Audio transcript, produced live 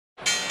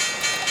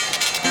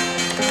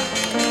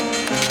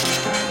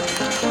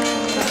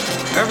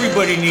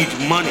Everybody needs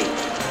money.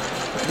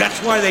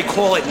 That's why they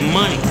call it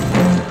money.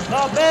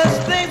 The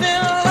best things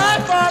in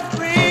life are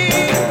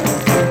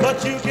free,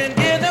 but you can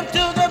give them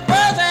to the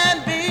birds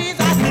and bees.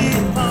 I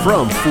need money.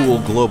 From Fool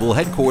Global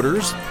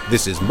Headquarters,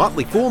 this is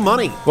Motley Fool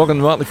Money. Welcome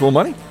to Motley Fool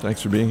Money.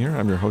 Thanks for being here.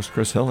 I'm your host,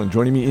 Chris Hill, and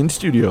joining me in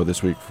studio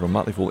this week from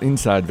Motley Fool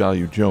Inside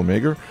Value, Joe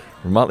Mager,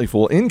 from Motley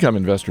Fool Income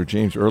Investor,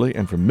 James Early,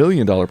 and from $1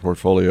 Million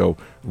Portfolio,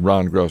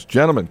 Ron Gross.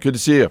 Gentlemen, good to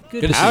see you.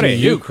 Good to see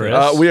you,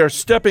 Chris. We are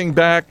stepping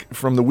back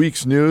from the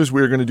week's news.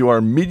 We are going to do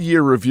our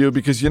mid-year review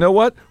because you know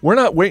what? We're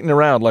not waiting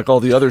around like all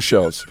the other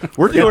shows.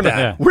 We're doing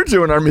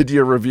our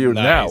mid-year review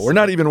now. We're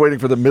not even waiting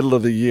for the middle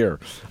of the year.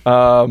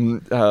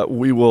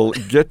 We will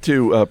get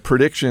to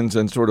predictions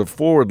and sort of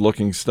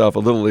forward-looking stuff a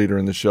little later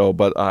in the show,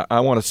 but I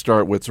want to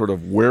start with sort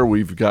of where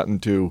we've gotten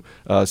to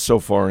so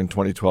far in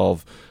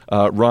 2012.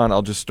 Ron,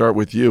 I'll just start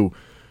with you.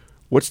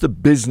 What's the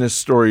business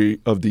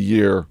story of the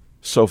year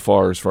so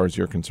far as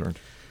you're concerned?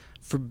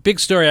 For big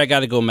story, I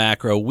got to go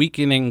macro.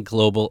 Weakening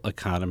global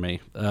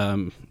economy.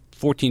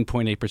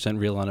 14.8%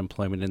 real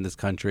unemployment in this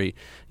country.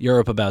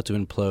 Europe about to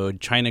implode.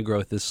 China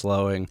growth is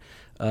slowing.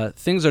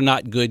 Things are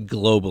not good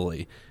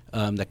globally.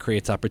 That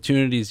creates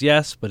opportunities,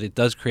 yes, but it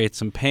does create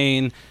some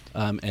pain,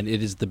 and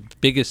it is the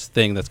biggest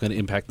thing that's going to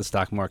impact the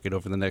stock market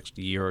over the next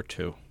year or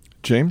two.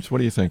 James, what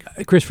do you think?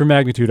 Chris, for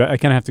magnitude, I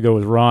kind of have to go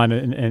with Ron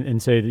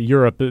and say that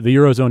the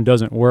Eurozone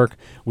doesn't work.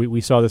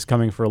 We saw this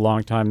coming for a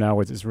long time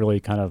now. It's really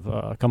kind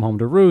of come home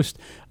to roost.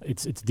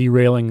 It's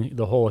derailing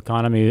the whole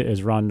economy,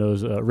 as Ron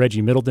knows.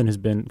 Reggie Middleton has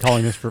been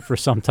calling this for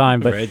some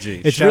time. But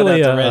Reggie. It's Shout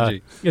really out to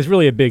Reggie. It's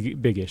really a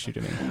big issue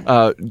to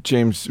me.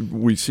 James,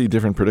 we see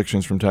different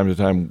predictions from time to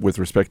time with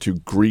respect to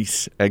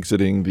Greece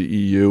exiting the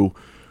EU.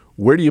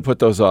 Where do you put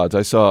those odds?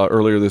 I saw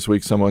earlier this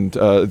week someone,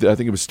 I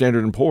think it was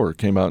Standard & Poor's,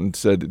 came out and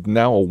said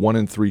now a 1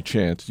 in 3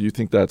 chance. Do you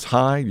think that's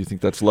high? Do you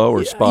think that's low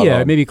or spot on?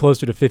 Yeah, maybe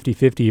closer to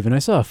 50-50 even. I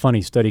saw a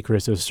funny study,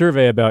 Chris. It was a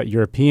survey about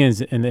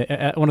Europeans, and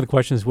one of the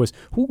questions was,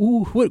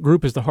 what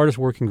group is the hardest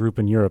working group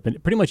in Europe?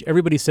 And pretty much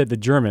everybody said the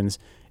Germans,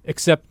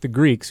 except the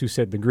Greeks, who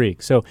said the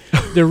Greeks. So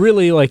they're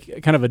really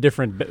like kind of a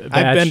different batch.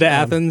 I've been to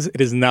Athens.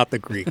 It is not the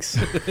Greeks.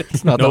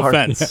 It's not no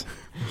offense.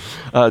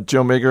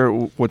 Joe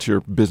Mager, what's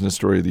your business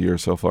story of the year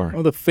so far?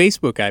 Well, the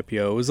Facebook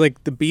IPO, it was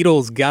like the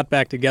Beatles got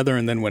back together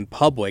and then went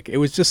public. It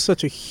was just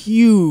such a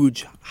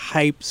huge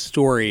hype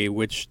story,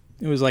 which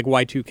it was like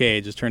Y2K.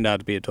 It just turned out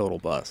to be a total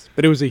bust.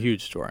 But it was a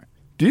huge story.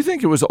 Do you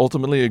think it was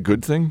ultimately a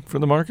good thing for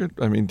the market?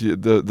 I mean,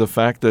 the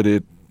fact that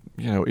it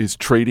is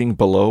trading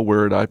below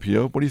where it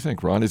IPO. What do you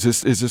think, Ron? Is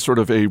this sort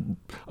of a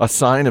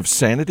sign of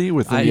sanity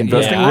within the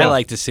investing world? I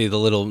like to see the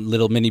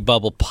little mini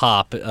bubble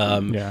pop.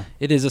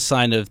 It is a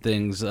sign of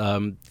things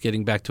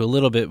getting back to a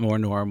little bit more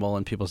normal,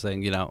 and people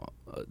saying,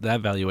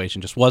 that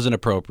valuation just wasn't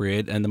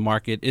appropriate, and the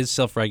market is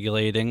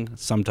self-regulating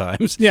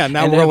sometimes. Yeah,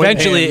 now and we're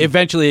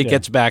eventually it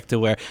gets back to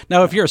where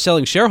now if you're a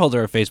selling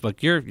shareholder of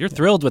Facebook, you're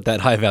thrilled with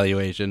that high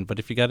valuation, but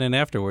if you got in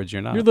afterwards,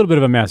 you're not. You're a little bit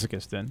of a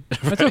masochist then.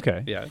 That's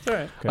okay. Yeah, it's all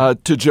right. Okay.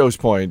 To Joe's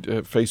point,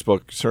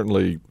 Facebook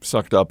certainly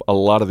sucked up a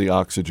lot of the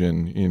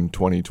oxygen in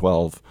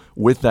 2012.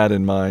 With that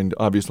in mind,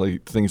 obviously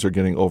things are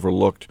getting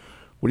overlooked.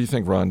 What do you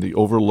think, Ron? The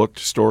overlooked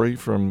story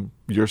from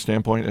your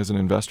standpoint as an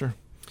investor?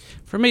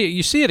 For me,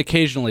 you see it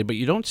occasionally, but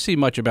you don't see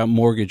much about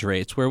mortgage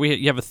rates, where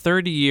you have a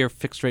 30-year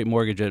fixed-rate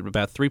mortgage at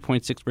about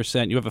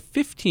 3.6%. You have a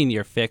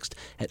 15-year fixed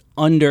at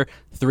under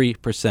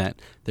 3%.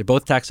 They're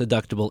both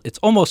tax-deductible. It's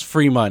almost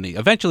free money.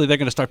 Eventually, they're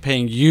going to start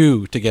paying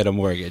you to get a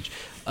mortgage.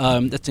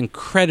 That's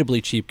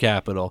incredibly cheap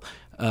capital.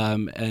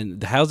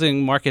 And the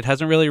housing market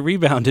hasn't really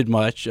rebounded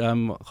much.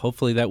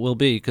 Hopefully that will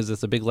be, because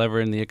it's a big lever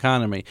in the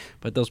economy.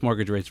 But those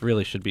mortgage rates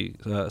really should be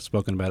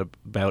spoken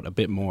about a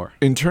bit more.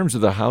 In terms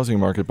of the housing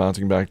market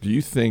bouncing back, do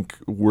you think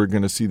we're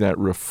going to see that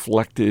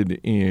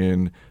reflected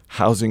in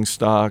housing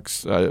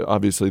stocks?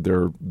 Obviously,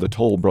 they're the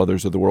Toll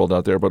Brothers of the world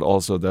out there, but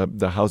also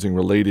the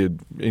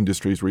housing-related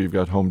industries where you've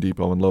got Home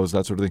Depot and Lowe's,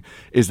 that sort of thing.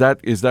 Is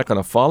that going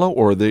to follow,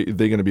 or are they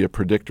going to be a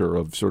predictor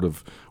of sort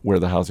of where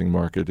the housing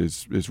market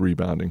is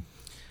rebounding?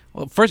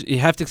 Well, first, you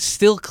have to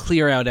still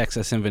clear out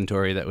excess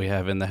inventory that we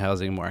have in the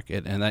housing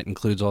market, and that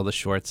includes all the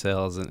short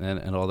sales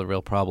and all the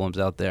real problems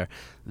out there.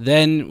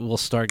 Then we'll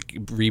start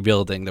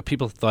rebuilding. The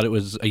people thought it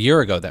was a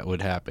year ago that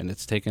would happen.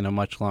 It's taken a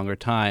much longer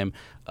time.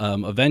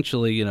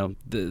 Eventually,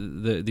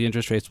 the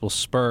interest rates will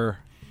spur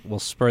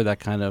that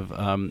kind of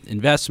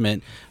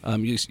investment.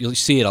 You'll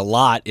see it a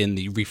lot in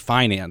the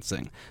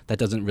refinancing. That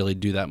doesn't really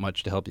do that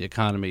much to help the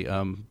economy,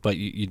 but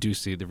you do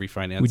see the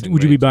refinancing.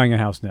 Would you be buying a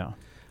house now?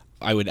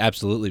 I would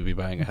absolutely be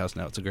buying a house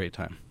now. It's a great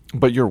time.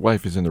 But your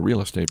wife is in the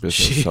real estate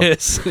business. She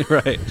is,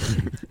 right.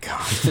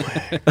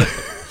 God.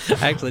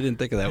 I actually didn't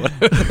think of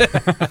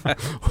that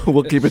one.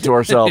 We'll keep it to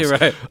ourselves.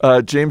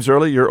 Right. James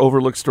Early, your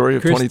overlooked story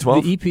of Chris,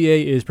 2012? The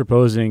EPA is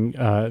proposing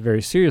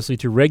very seriously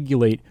to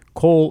regulate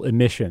coal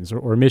emissions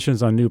or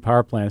emissions on new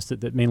power plants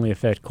that mainly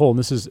affect coal. And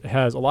this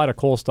has a lot of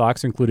coal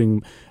stocks,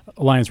 including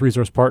Alliance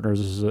Resource Partners.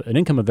 This is an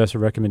income investor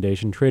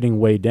recommendation, trading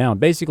way down.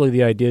 Basically,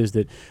 the idea is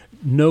that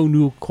no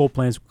new coal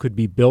plants could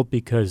be built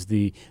because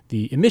the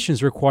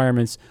emissions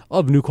requirements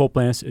of new coal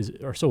plants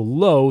are so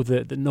low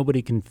that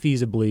nobody can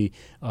feasibly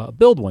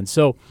build one.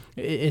 So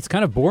it's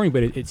kind of boring,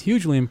 but it's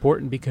hugely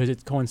important because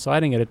it's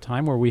coinciding at a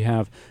time where we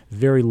have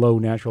very low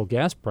natural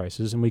gas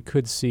prices, and we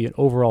could see an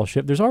overall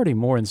shift. There's already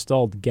more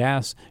installed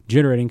gas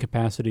generating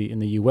capacity in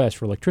the U.S.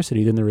 for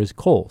electricity than there is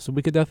coal. So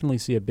we could definitely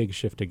see a big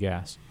shift to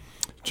gas.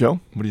 Joe,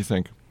 what do you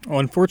think? Well,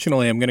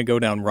 unfortunately, I'm going to go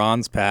down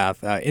Ron's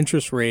path.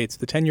 Interest rates,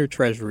 the 10-year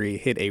Treasury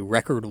hit a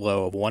record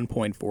low of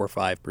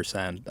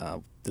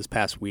 1.45% this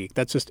past week.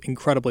 That's just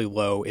incredibly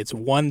low. It's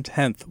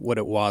 1/10 what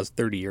it was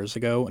 30 years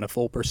ago and a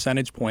full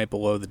percentage point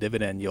below the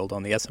dividend yield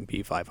on the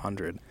S&P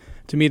 500.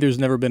 To me, there's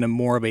never been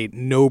more of a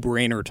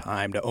no-brainer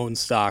time to own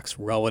stocks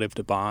relative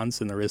to bonds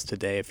than there is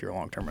today if you're a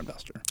long-term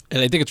investor.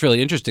 And I think it's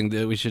really interesting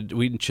that we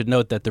should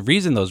note that the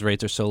reason those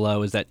rates are so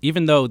low is that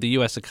even though the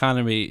U.S.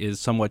 economy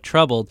is somewhat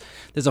troubled,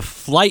 there's a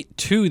flight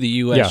to the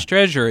U.S.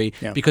 Treasury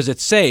because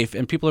it's safe,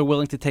 and people are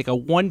willing to take a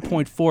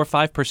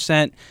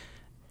 1.45%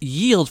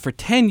 yield for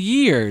 10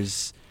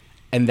 years.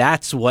 And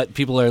that's what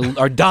people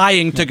are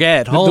dying to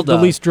get hold of. The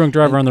least drunk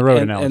driver on the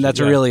road analogy. And that's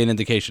really an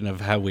indication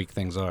of how weak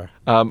things are.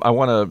 I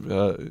want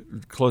to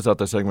close out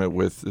the segment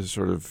with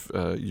sort of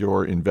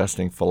your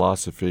investing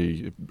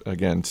philosophy.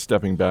 Again,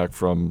 stepping back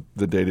from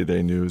the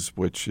day-to-day news,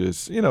 which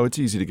is, it's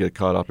easy to get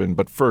caught up in.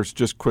 But first,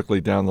 just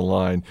quickly down the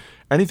line,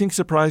 anything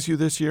surprise you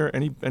this year?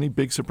 Any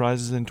big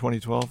surprises in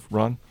 2012,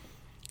 Ron?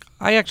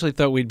 I actually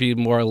thought we'd be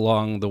more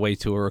along the way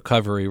to a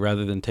recovery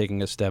rather than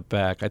taking a step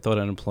back. I thought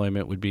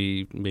unemployment would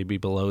be maybe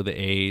below the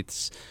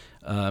 8s,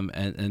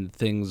 and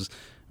things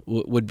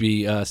would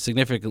be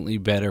significantly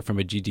better from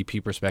a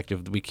GDP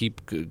perspective. We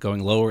keep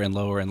going lower and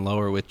lower and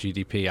lower with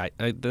GDP.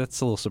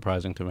 That's a little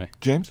surprising to me.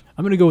 James?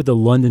 I'm going to go with the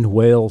London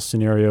Wales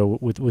scenario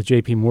with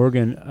JP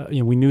Morgan.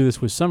 We knew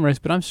this was some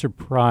risk, but I'm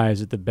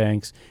surprised that the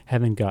banks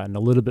haven't gotten a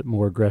little bit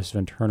more aggressive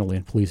internally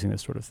in policing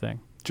this sort of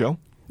thing. Joe?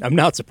 I'm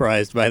not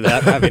surprised by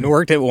that, having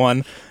worked at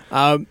one.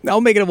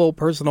 I'll make it a little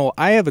personal.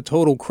 I have a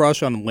total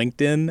crush on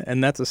LinkedIn,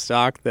 and that's a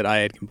stock that I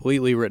had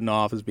completely written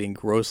off as being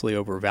grossly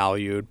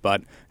overvalued.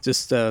 But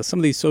just some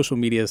of these social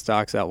media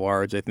stocks at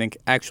large, I think,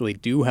 actually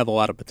do have a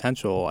lot of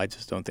potential. I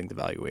just don't think the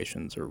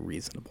valuations are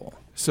reasonable.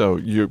 So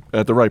you,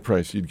 at the right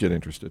price, you'd get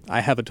interested. I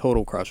have a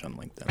total crush on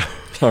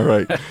LinkedIn. All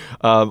right.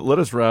 Let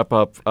us wrap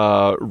up.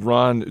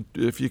 Ron,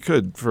 if you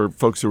could, for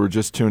folks who are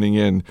just tuning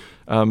in,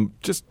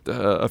 just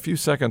a few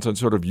seconds on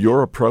sort of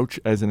your approach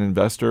as an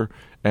investor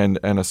and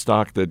a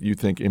stock that you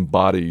think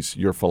embodies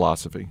your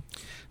philosophy.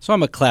 So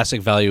I'm a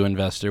classic value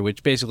investor,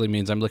 which basically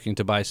means I'm looking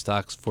to buy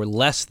stocks for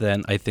less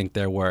than I think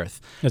they're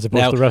worth. As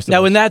opposed to the rest of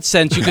Now, us. in that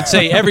sense, you could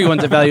say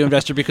everyone's a value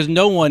investor because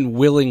no one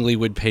willingly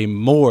would pay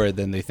more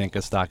than they think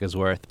a stock is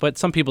worth. But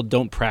some people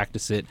don't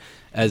practice it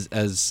as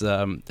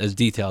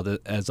detailed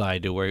as I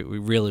do, where we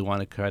really want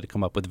to try to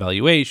come up with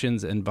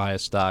valuations and buy a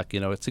stock,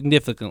 it's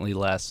significantly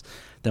less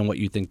than what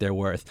you think they're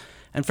worth.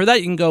 And for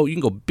that, you can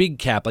go big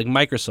cap, like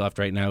Microsoft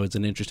right now is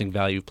an interesting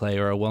value play,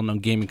 or a well-known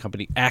gaming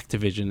company,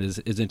 Activision,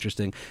 is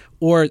interesting.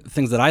 Or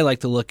things that I like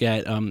to look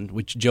at,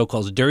 which Joe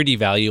calls dirty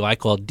value, I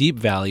call deep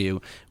value,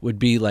 would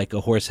be like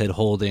a Horsehead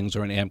Holdings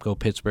or an Amco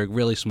Pittsburgh,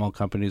 really small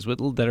companies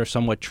that are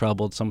somewhat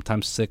troubled,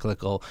 sometimes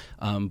cyclical,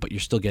 but you're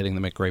still getting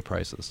them at great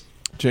prices.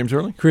 James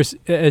Early? Chris,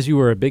 as you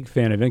were a big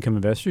fan of Income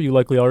Investor, you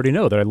likely already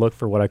know that I look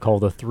for what I call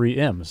the 3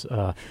 M's.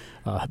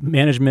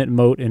 Management,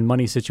 moat, and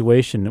money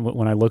situation.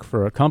 When I look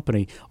for a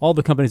company, all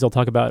the companies I'll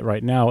talk about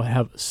right now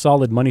have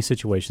solid money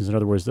situations. In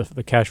other words,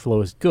 the cash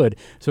flow is good.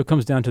 So it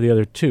comes down to the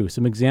other two.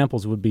 Some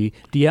examples would be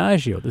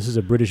Diageo. This is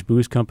a British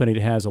booze company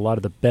that has a lot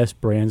of the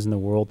best brands in the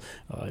world.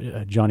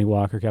 Johnny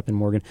Walker, Captain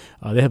Morgan.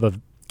 They have a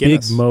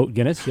Guinness. Big moat.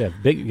 Guinness,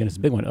 Guinness is a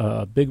big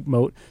one. Big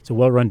moat. It's a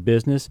well-run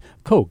business.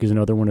 Coke is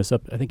another one that's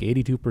up, I think,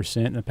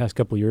 82% in the past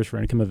couple of years for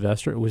an income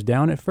investor. It was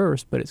down at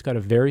first, but it's got a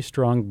very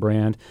strong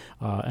brand,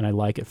 and I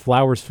like it.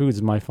 Flowers Foods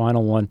is my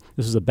final one.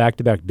 This is a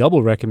back-to-back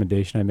double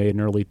recommendation I made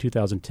in early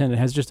 2010. It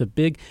has just a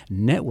big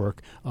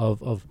network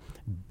of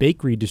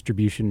bakery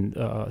distribution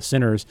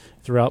centers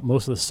throughout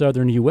most of the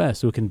southern U.S.,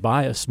 so it can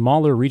buy a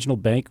smaller regional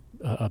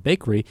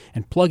bakery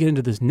and plug it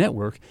into this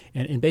network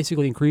and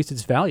basically increase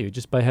its value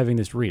just by having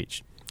this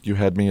reach. You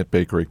had me at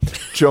bakery.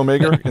 Joe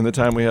Mager, in the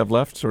time we have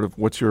left, sort of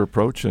what's your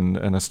approach and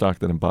a stock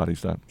that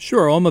embodies that?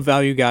 Sure. I'm a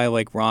value guy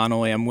like Ron,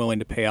 only I'm willing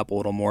to pay up a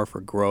little more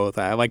for growth.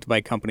 I like to buy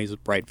companies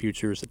with bright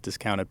futures at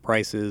discounted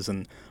prices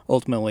and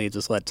ultimately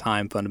just let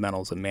time,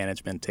 fundamentals, and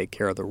management take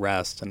care of the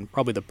rest. And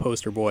probably the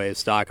poster boy of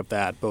stock of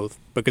that, both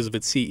because of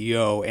its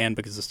CEO and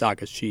because the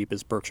stock is cheap,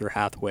 is Berkshire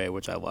Hathaway,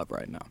 which I love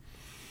right now.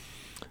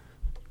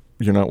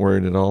 You're not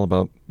worried at all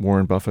about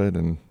Warren Buffett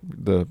and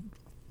the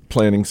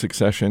planning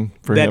succession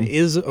for him? That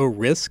is a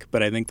risk,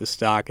 but I think the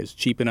stock is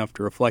cheap enough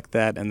to reflect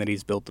that and that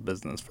he's built the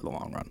business for the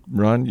long run.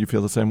 Ron, you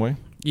feel the same way?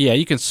 Yeah,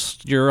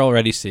 you're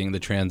already seeing the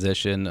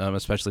transition,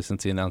 especially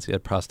since he announced he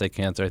had prostate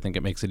cancer. I think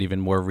it makes it even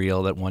more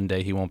real that one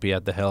day he won't be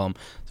at the helm.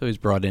 So he's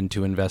brought in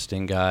 2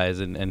 investing guys,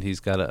 and he's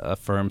got a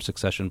firm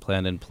succession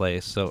plan in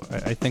place. So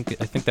I think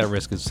that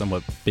risk has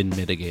somewhat been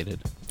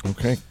mitigated.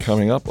 Okay,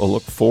 coming up, a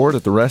look forward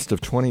at the rest of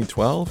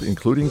 2012,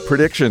 including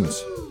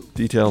predictions.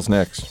 Details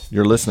next.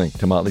 You're listening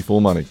to Motley Fool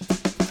Money.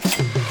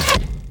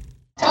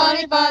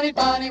 Funny, funny,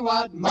 funny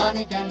what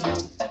money can do.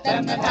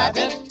 Them that have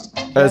it.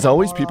 As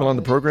always, people on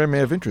the program may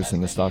have interest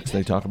in the stocks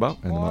they talk about,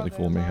 and the Motley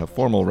Fool may have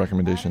formal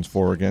recommendations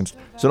for or against.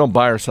 So don't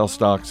buy or sell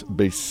stocks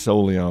based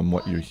solely on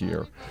what you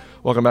hear.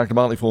 Welcome back to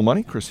Motley Fool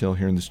Money. Chris Hill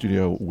here in the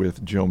studio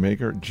with Joe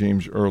Mager,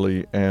 James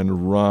Early,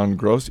 and Ron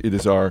Gross. It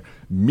is our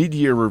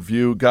mid-year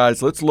review.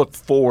 Guys, let's look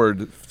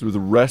forward through the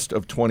rest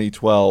of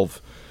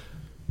 2012.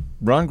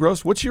 Ron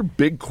Gross, what's your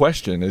big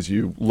question as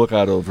you look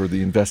out over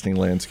the investing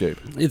landscape?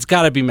 It's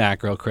got to be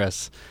macro,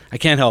 Chris. I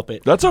can't help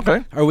it. That's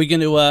okay. Are we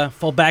going to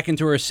fall back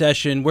into a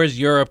recession? Where's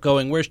Europe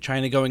going? Where's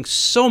China going?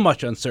 So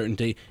much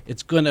uncertainty.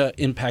 It's going to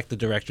impact the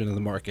direction of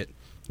the market.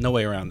 No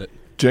way around it.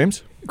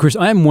 James? Chris,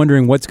 I'm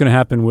wondering what's going to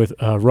happen with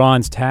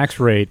Ron's tax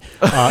rate.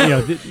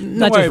 Not just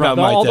Ron,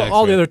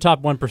 all the other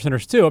top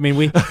 1%ers too. I mean,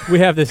 we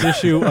have this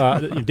issue.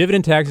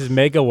 Dividend taxes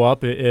may go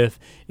up if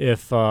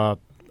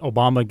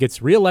Obama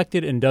gets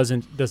reelected and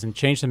doesn't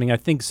change something. I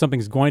think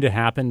something's going to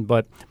happen,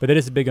 but that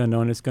is a big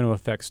unknown. It's going to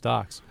affect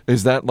stocks.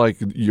 Is that like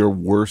your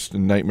worst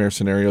nightmare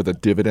scenario,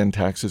 that dividend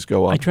taxes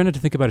go up? I try not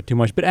to think about it too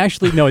much, but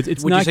actually, no,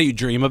 it's Would not. you say you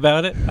dream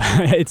about it?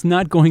 It's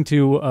not going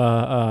to.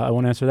 I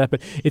won't answer that,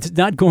 but it's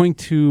not going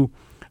to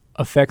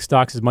affect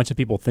stocks as much as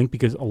people think,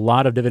 because a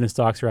lot of dividend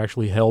stocks are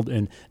actually held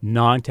in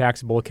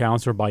non-taxable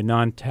accounts or by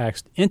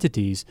non-taxed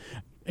entities.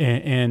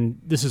 And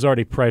this is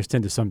already priced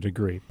in to some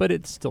degree, but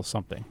it's still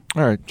something.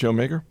 All right, Joe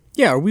Mager?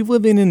 Yeah, are we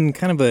living in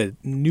kind of a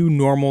new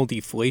normal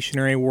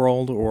deflationary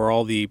world, or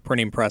all the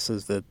printing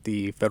presses that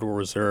the Federal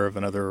Reserve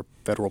and other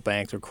federal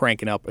banks are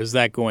cranking up, is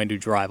that going to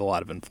drive a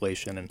lot of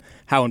inflation? And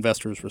how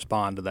investors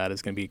respond to that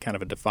is going to be kind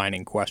of a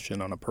defining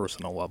question on a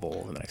personal level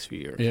over the next few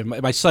years. Yeah,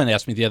 my son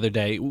asked me the other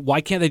day,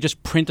 why can't they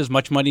just print as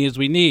much money as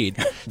we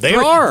need? They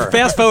are.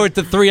 Fast forward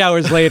to 3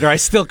 hours later, I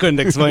still couldn't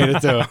explain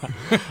it to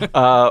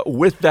him.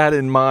 With that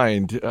in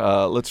mind,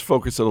 let's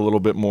focus it a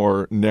little bit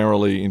more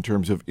narrowly in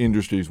terms of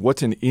industries.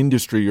 What's an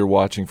industry you're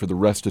watching for the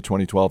rest of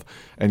 2012?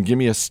 And give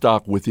me a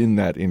stock within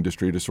that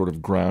industry to sort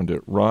of ground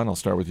it. Ron, I'll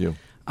start with you.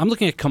 I'm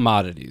looking at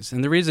commodities,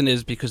 and the reason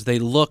is because they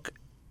look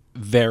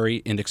very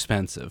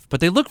inexpensive. But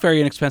they look very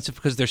inexpensive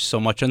because there's so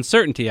much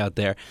uncertainty out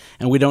there,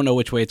 and we don't know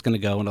which way it's going to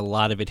go, and a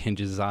lot of it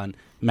hinges on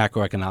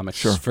macroeconomics,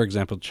 sure. For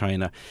example,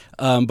 China.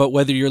 But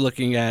whether you're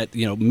looking at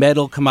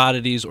metal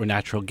commodities or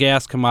natural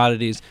gas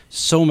commodities,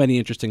 so many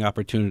interesting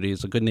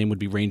opportunities. A good name would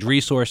be Range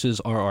Resources,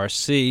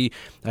 RRC.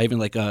 I even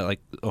like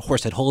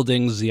Horsehead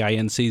Holdings,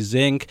 ZINC,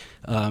 Zinc,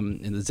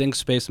 in the zinc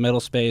space,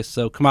 metal space.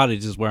 So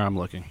commodities is where I'm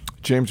looking.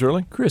 James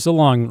Early? Chris,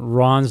 along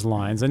Ron's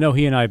lines, I know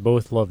he and I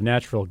both love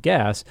natural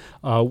gas.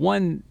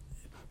 One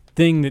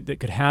thing that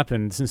could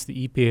happen, since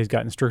the EPA has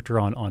gotten stricter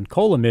on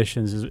coal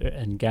emissions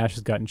and gas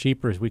has gotten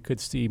cheaper, is we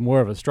could see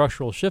more of a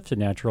structural shift to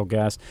natural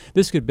gas.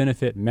 This could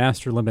benefit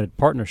master limited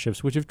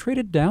partnerships, which have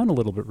traded down a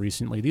little bit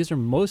recently. These are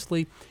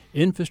mostly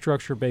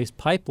infrastructure-based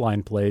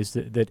pipeline plays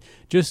that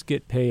just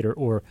get paid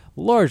or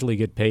largely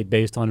get paid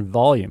based on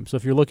volume. So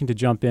if you're looking to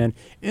jump in,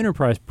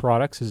 Enterprise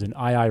Products is an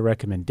II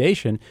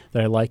recommendation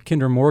that I like.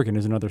 Kinder Morgan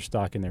is another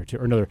stock in there too,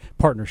 or another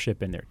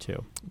partnership in there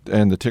too.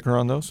 And the ticker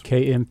on those?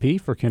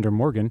 KMP for Kinder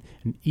Morgan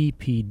and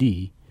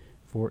EPD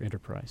for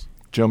Enterprise.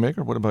 Joe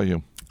Mager, what about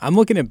you? I'm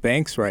looking at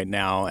banks right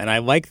now, and I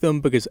like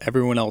them because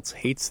everyone else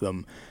hates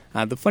them.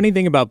 The funny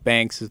thing about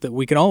banks is that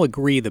we can all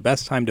agree the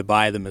best time to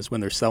buy them is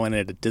when they're selling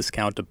at a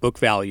discount to book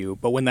value.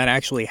 But when that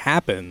actually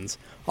happens,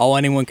 all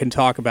anyone can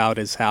talk about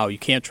is how you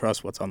can't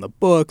trust what's on the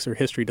books, or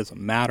history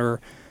doesn't matter.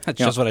 That's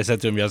just what I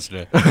said to him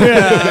yesterday.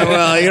 Yeah,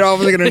 well, you're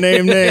obviously going to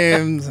name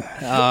names.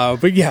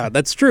 But yeah,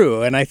 that's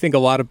true. And I think a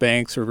lot of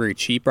banks are very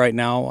cheap right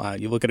now.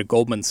 You look at a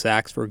Goldman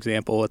Sachs, for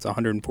example. It's a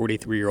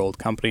 143-year-old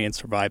company and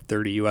survived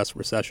 30 U.S.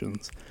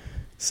 recessions.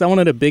 Selling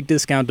at a big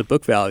discount to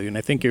book value, and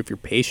I think if you're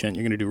patient,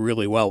 you're going to do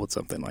really well with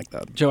something like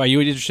that. Joe, are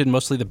you interested in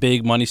mostly the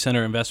big money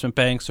center investment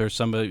banks, or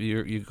some of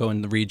you go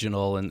in the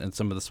regional and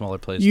some of the smaller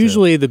places?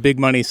 Usually the big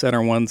money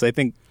center ones. I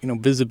think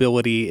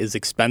visibility is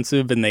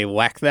expensive, and they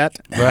lack that.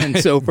 Right. And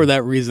so for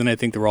that reason, I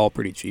think they're all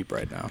pretty cheap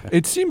right now.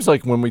 It seems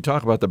like when we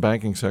talk about the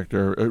banking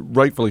sector,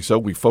 rightfully so,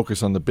 we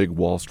focus on the big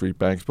Wall Street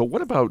banks. But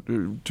what about,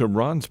 to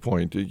Ron's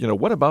point,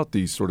 what about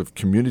these sort of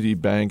community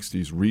banks,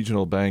 these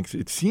regional banks?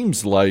 It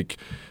seems like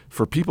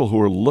for people who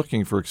are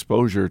looking for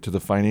exposure to the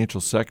financial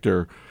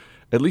sector,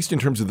 at least in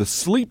terms of the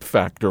sleep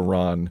factor,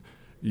 Ron,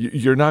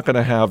 you're not going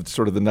to have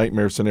sort of the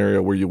nightmare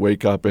scenario where you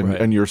wake up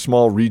and your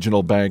small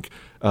regional bank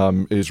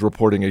is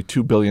reporting a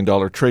 $2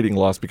 billion trading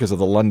loss because of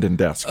the London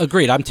desk.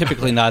 Agreed. I'm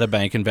typically not a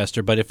bank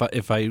investor, but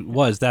if I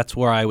was, that's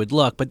where I would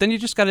look. But then you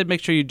just got to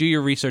make sure you do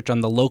your research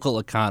on the local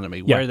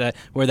economy, where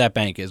that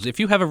bank is. If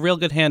you have a real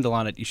good handle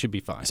on it, you should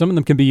be fine. Some of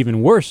them can be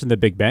even worse than the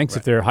big banks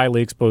if they're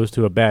highly exposed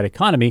to a bad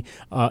economy,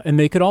 and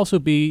they could also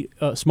be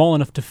small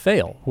enough to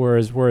fail,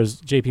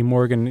 whereas J.P.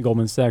 Morgan,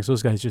 Goldman Sachs,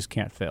 those guys just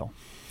can't fail.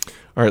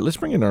 All right, let's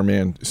bring in our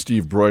man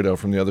Steve Broido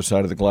from the other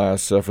side of the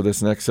glass for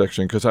this next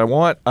section, because I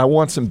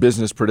want some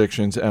business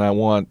predictions, and I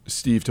want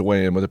Steve to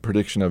weigh in with a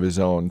prediction of his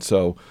own.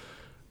 So,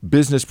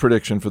 business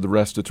prediction for the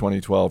rest of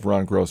 2012.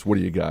 Ron Gross, what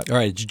do you got? All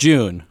right, it's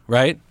June,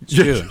 right? It's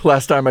June.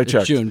 Last time I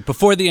checked. It's June.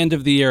 Before the end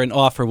of the year, an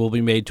offer will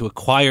be made to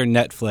acquire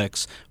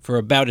Netflix for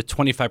about a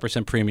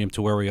 25% premium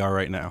to where we are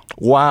right now.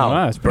 Wow.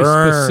 That's pretty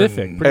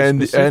specific.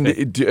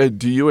 And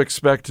do you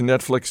expect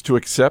Netflix to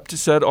accept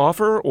said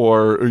offer,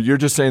 or you're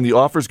just saying the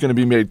offer is going to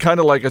be made,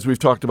 kind of like, as we've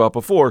talked about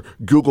before,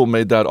 Google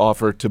made that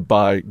offer to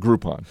buy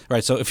Groupon?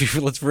 Right, so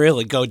let's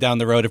really go down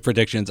the road of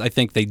predictions. I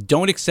think they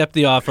don't accept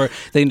the offer,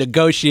 they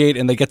negotiate,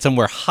 and they get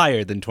somewhere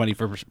higher than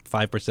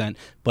 25%,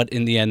 but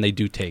in the end, they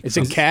do take it. Is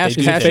it cash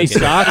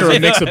stock, or a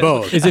mix of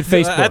both? Is it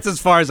Facebook? That's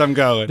as far as I'm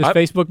going. Does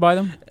Facebook buy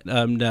them?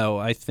 No,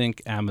 I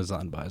think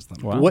Amazon buys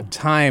them. Wow. What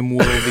time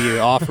will the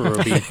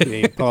offer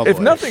be published? If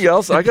nothing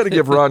else, I got to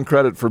give Ron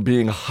credit for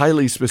being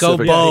highly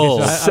specific. Go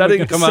Bulls.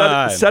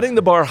 Setting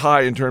the bar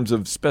high in terms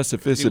of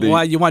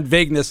specificity. You want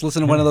vagueness,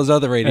 listen to one of those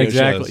other radio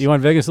Exactly. shows. You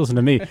want Vegas, listen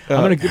to me.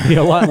 I'm going to be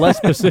a lot less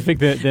specific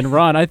than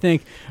Ron. I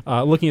think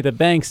looking at the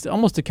banks,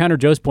 almost to counter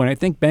Joe's point, I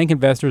think bank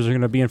investors are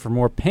going to be in for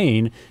more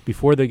pain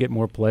before they get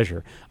more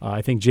pleasure.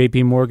 I think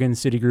J.P. Morgan,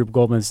 Citigroup,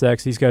 Goldman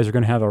Sachs, these guys are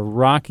going to have a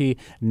rocky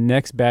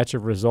next batch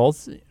of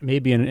results.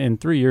 Maybe in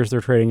 3 years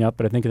they're trading up,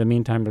 but I think in the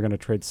meantime they're going to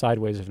trade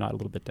sideways, if not a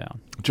little bit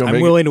down.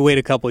 I'm willing to wait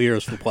a couple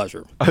years for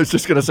pleasure. I was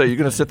just going to say, you're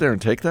going to sit there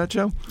and take that,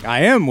 Joe?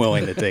 I am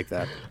willing to take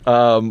that.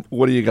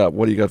 What do you got?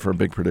 What do you got for a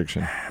big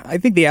prediction? I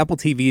think the Apple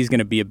TV is going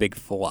to be a big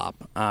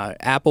flop.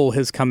 Apple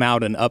has come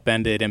out and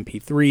upended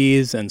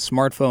MP3s and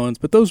smartphones,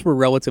 but those were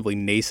relatively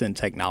nascent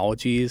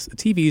technologies. The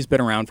TV's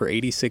been around for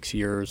 86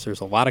 years.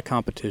 There's a lot of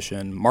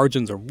competition.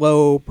 Margins are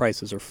low,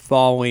 prices are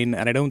falling,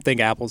 and I don't think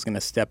Apple's going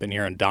to step in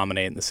here and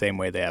dominate in the same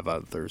way they have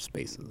other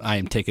spaces. I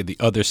am taking the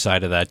other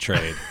side of that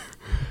trade.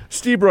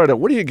 Steve Broido,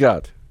 what do you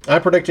got?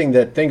 I'm predicting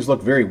that things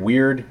look very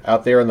weird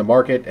out there in the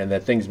market and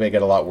that things may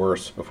get a lot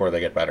worse before they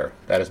get better.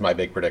 That is my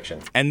big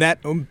prediction. And that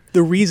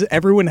the reason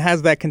everyone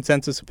has that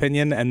consensus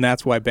opinion, and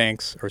that's why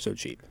banks are so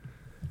cheap.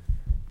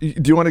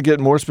 Do you want to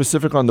get more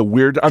specific on the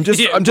weird? I'm just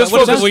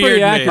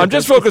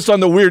focused on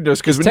the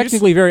weirdness, because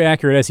technically very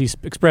accurate as he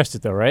expressed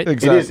it, though, right?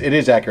 Exactly. It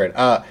is accurate.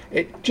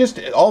 It just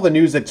all the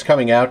news that's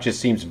coming out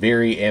just seems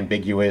very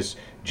ambiguous.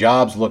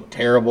 Jobs look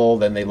terrible,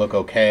 then they look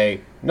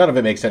okay. None of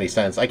it makes any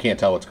sense. I can't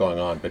tell what's going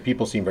on, but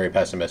people seem very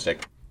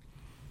pessimistic.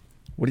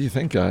 What do you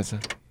think, guys?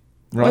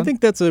 Well, I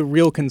think that's a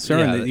real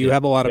concern that you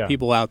have a lot of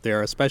people out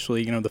there,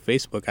 especially, the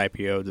Facebook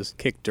IPO just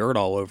kicked dirt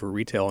all over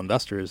retail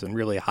investors and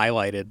really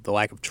highlighted the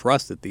lack of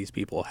trust that these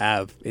people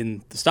have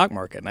in the stock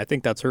market. And I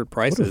think that's hurt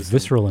prices. What a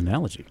visceral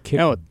analogy. Kick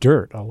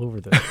dirt all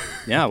over the...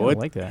 Yeah, I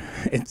like that.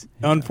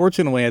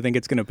 Unfortunately, I think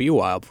it's going to be a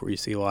while before you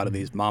see a lot of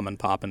these mom and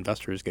pop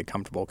investors get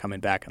comfortable coming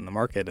back in the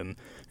market. And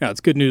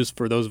it's good news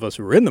for those of us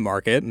who are in the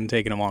market and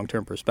taking a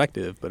long-term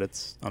perspective, but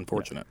it's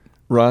unfortunate. Yeah.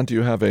 Ron, do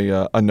you have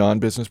a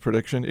non-business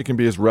prediction? It can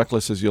be as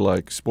reckless as you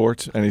like.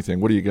 Sports, anything.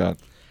 What do you got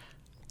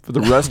for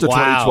the rest of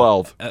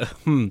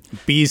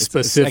 2012? Be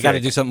specific. I got to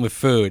do something with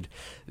food.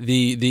 So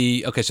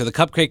the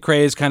cupcake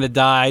craze kind of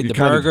died. The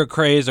burger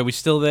craze, are we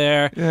still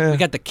there? Yeah. We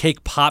got the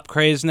cake pop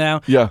craze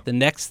now. Yeah. The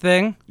next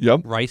thing,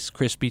 Yep. Rice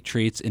Krispie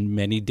treats in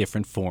many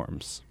different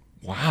forms.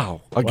 Wow.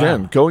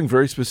 Again, going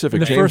very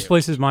specific. In the first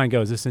places mine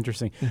goes. This is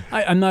interesting.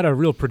 I'm not a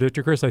real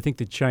predictor, Chris. I think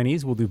the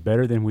Chinese will do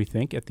better than we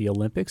think at the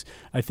Olympics.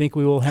 I think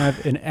we will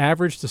have an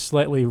average to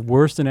slightly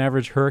worse than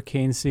average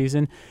hurricane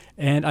season.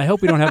 And I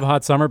hope we don't have a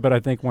hot summer, but I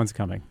think one's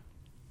coming.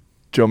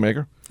 Joe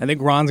Mager? I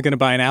think Ron's going to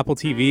buy an Apple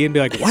TV and be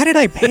like, why did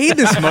I pay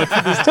this much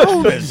for this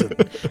television?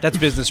 That's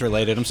business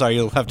related. I'm sorry,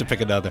 you'll have to pick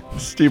another.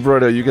 Steve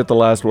Broido, you get the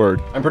last word.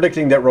 I'm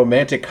predicting that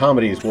romantic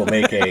comedies will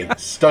make a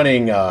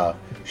stunning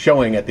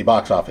showing at the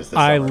box office this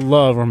summer. I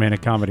love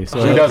romantic comedy.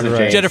 So who doesn't,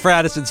 James? Jennifer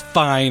Aniston's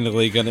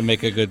finally going to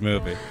make a good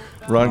movie.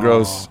 Ron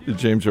Gross,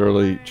 James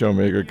Early, Joe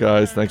Mager.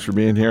 Guys, thanks for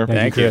being here.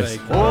 Thank you.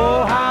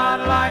 Oh,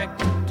 I'd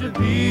like to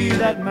be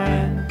that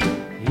man.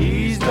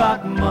 He's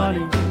got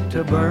money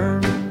to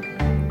burn.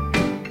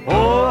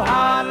 Oh,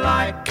 I'd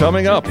like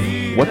Coming up,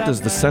 what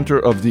does the center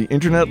of the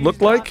internet look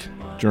like?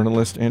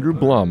 Journalist Andrew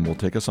Blum will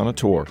take us on a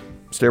tour.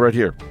 Stay right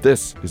here.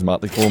 This is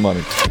Motley Fool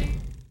Money.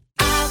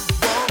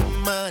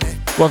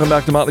 Welcome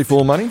back to Motley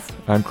Fool Money.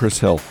 I'm Chris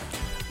Hill.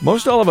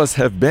 Most all of us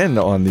have been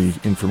on the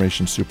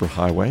information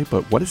superhighway,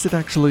 but what does it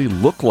actually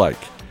look like?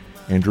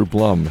 Andrew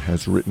Blum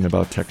has written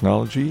about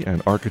technology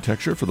and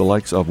architecture for the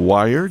likes of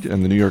Wired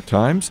and the New York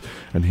Times,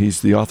 and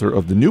he's the author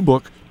of the new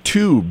book,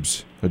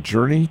 Tubes, A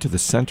Journey to the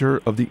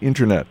Center of the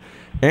Internet.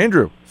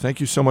 Andrew, thank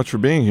you so much for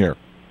being here.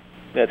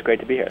 That's great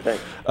to be here.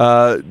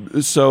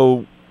 Thanks.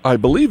 So I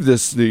believe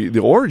the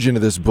origin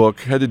of this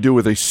book had to do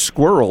with a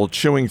squirrel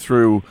chewing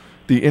through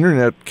the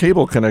internet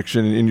cable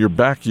connection in your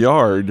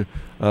backyard,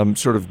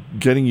 sort of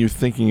getting you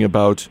thinking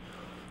about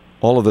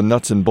all of the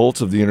nuts and bolts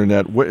of the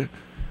internet.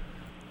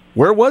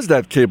 Where was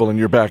that cable in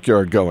your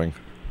backyard going?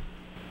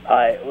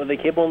 Well, the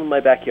cable in my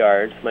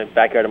backyard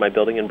of my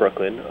building in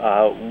Brooklyn,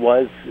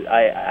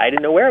 I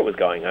didn't know where it was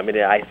going. I mean,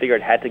 I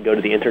figured it had to go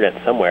to the internet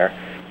somewhere.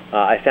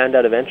 I found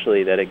out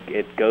eventually that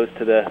it goes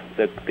to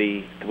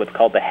the what's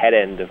called the head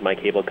end of my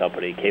cable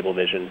company,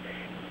 Cablevision,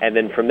 and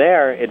then from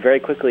there, it very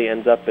quickly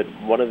ends up at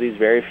one of these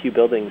very few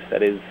buildings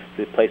that is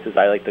the places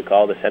I like to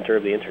call the center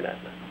of the internet.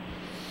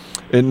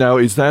 And now,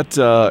 is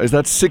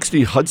that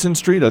 60 Hudson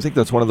Street? I think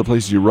that's one of the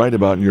places you write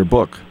about in your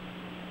book.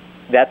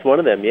 That's one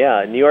of them,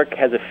 yeah. New York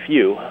has a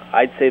few.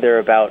 I'd say there are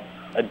about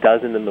a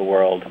dozen in the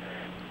world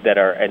that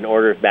are an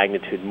order of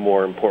magnitude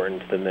more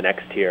important than the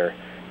next tier,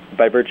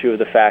 by virtue of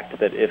the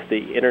fact that if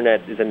the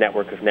internet is a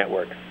network of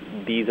networks,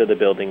 these are the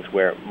buildings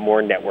where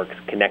more networks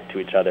connect to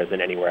each other than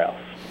anywhere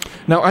else.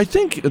 Now, I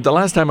think the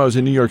last time I was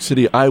in New York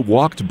City, I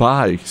walked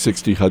by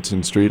 60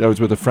 Hudson Street. I was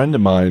with a friend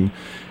of mine,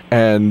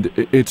 and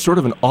it's sort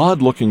of an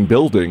odd-looking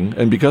building,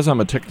 and because I'm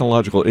a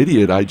technological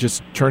idiot, I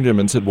just turned to him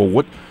and said, well,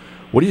 what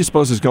do you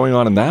suppose is going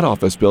on in that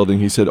office building?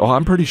 He said,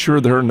 I'm pretty sure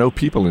there are no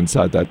people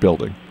inside that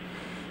building.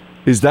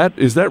 Is that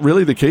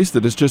really the case,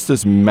 that it's just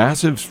this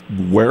massive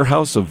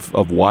warehouse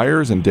of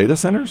wires and data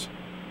centers?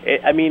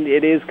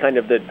 It is kind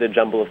of the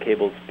jumble of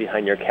cables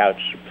behind your couch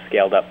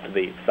scaled up to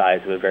the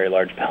size of a very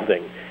large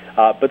building.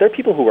 But there are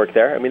people who work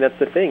there. I mean, that's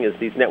the thing, is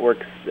these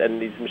networks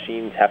and these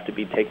machines have to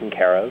be taken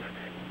care of,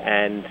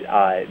 and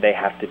they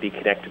have to be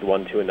connected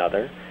one to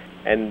another.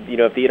 And,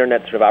 if the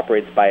internet sort of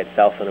operates by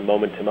itself on a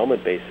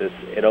moment-to-moment basis,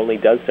 it only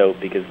does so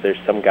because there's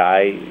some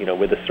guy,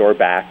 with a sore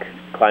back,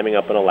 climbing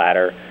up on a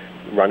ladder,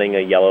 running a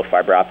yellow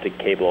fiber optic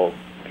cable,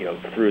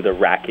 through the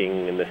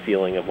racking and the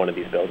ceiling of one of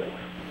these buildings.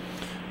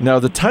 Now,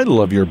 the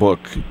title of your book,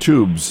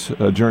 Tubes,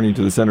 A Journey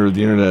to the Center of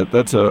the Internet,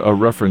 that's a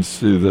reference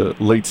to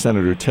the late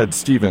Senator Ted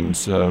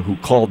Stevens, who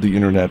called the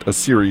Internet a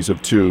series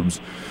of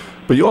tubes.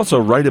 But you also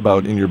write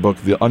about, in your book,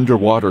 the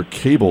underwater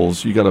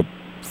cables. You got a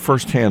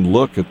first-hand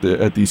look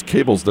at these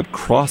cables that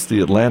cross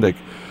the Atlantic.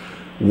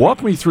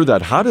 Walk me through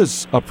that. How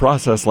does a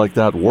process like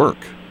that work?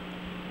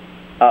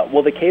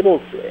 Well, the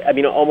cables,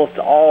 almost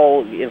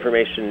all the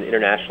information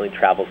internationally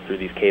travels through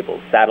these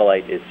cables.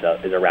 Satellite is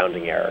a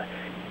rounding error.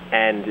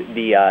 And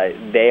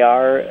they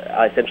are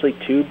essentially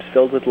tubes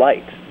filled with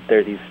light.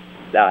 They're these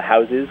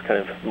houses, kind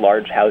of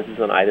large houses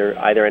on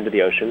either end of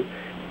the ocean.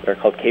 They're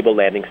called cable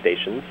landing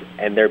stations,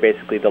 and they're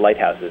basically the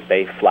lighthouses.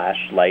 They flash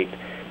light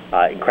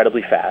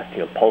incredibly fast,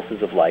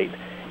 pulses of light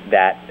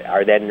that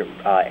are then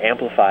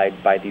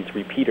amplified by these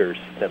repeaters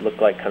that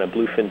look like kind of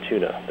bluefin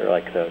tuna. They're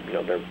like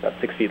they're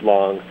about 6 feet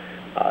long,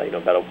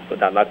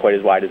 about not quite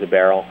as wide as a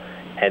barrel,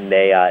 and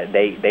they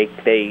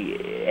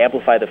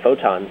amplify the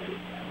photons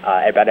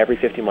about every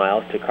 50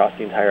 miles to cross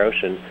the entire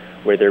ocean,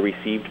 where they're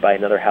received by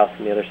another house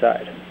on the other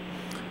side.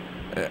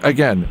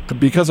 Again,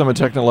 because I'm a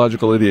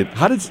technological idiot,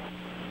 how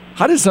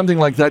does something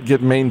like that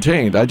get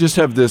maintained? I just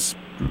have this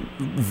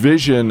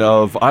vision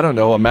of, I don't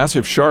know, a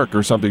massive shark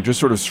or something just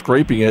sort of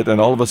scraping it,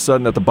 and all of a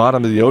sudden at the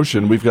bottom of the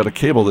ocean we've got a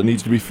cable that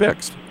needs to be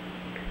fixed.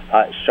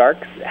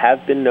 Sharks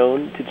have been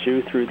known to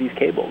chew through these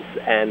cables,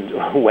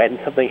 and when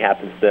something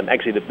happens to them,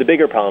 actually the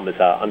bigger problem is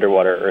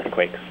underwater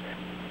earthquakes.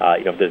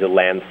 If there's a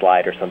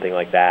landslide or something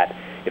like that,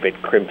 if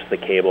it crimps the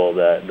cable,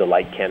 the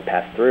light can't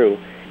pass through.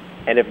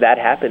 And if that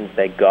happens,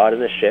 they go out in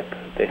the ship,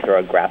 they throw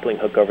a grappling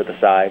hook over the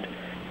side,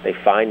 they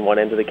find one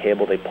end of the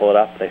cable, they pull it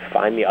up, they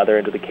find the other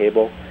end of the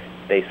cable,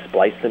 they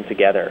splice them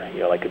together,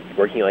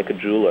 working like a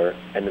jeweler,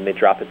 and then they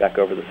drop it back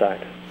over the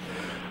side.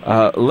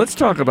 Let's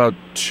talk about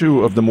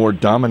two of the more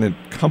dominant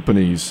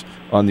companies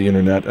on the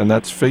internet, and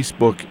that's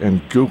Facebook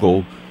and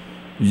Google.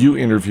 You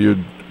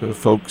interviewed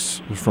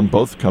folks from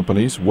both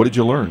companies. What did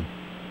you learn?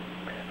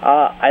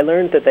 I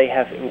learned that they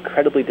have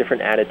incredibly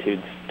different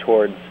attitudes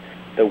towards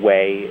the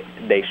way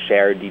they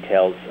share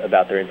details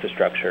about their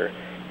infrastructure,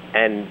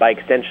 and by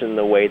extension,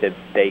 the way that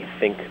they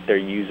think their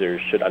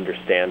users should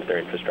understand their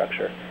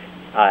infrastructure.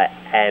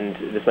 And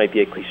this might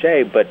be a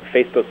cliche, but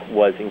Facebook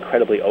was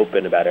incredibly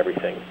open about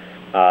everything.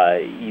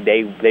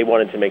 They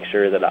wanted to make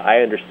sure that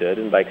I understood,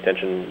 and by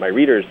extension, my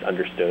readers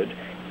understood,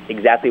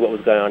 exactly what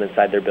was going on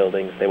inside their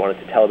buildings. They wanted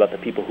to tell about the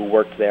people who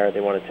worked there.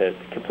 They wanted to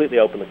completely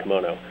open the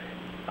kimono.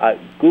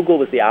 Google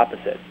was the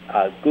opposite.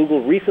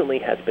 Google recently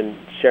has been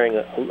sharing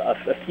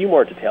a few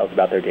more details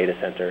about their data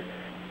center,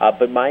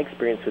 but my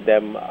experience with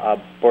them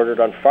bordered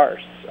on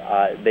farce.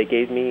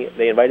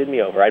 They invited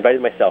me over. I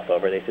invited myself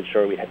over. They said,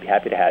 sure, we'd be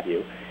happy to have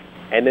you.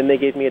 And then they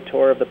gave me a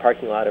tour of the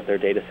parking lot of their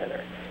data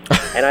center.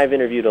 And I've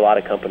interviewed a lot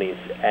of companies,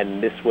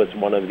 and this was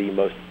one of the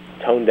most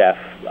tone-deaf,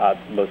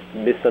 most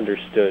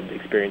misunderstood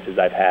experiences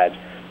I've had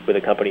with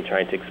a company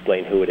trying to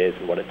explain who it is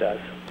and what it does.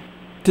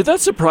 Did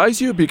that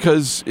surprise you?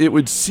 Because it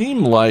would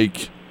seem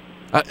like,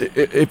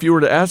 if you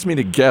were to ask me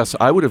to guess,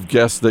 I would have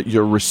guessed that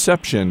your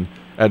reception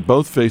at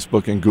both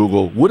Facebook and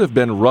Google would have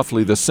been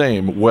roughly the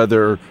same,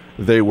 whether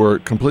they were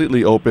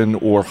completely open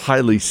or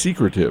highly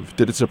secretive.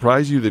 Did it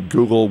surprise you that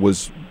Google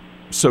was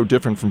so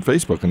different from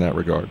Facebook in that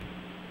regard?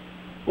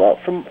 Well,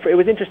 it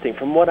was interesting.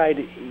 From what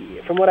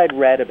I'd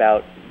read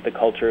about the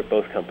culture of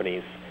both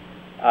companies,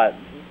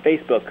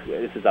 Facebook,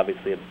 this is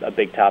obviously a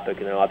big topic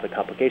and there are lots of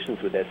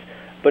complications with this,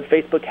 but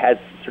Facebook has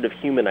sort of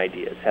human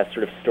ideas, has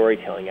sort of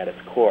storytelling at its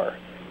core.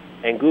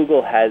 And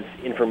Google has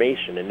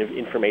information and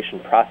information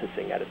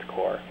processing at its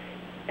core.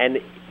 And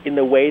in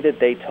the way that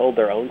they told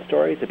their own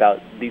stories about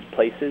these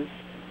places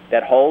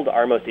that hold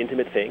our most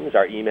intimate things,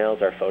 our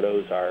emails, our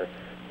photos, our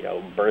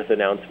birth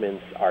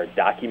announcements, our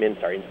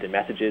documents, our instant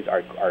messages,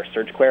 our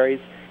search queries,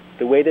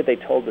 the way that they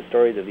told the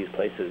stories of these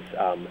places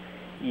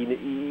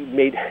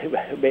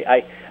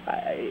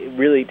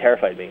really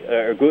terrified me.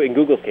 Or in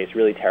Google's case,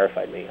 really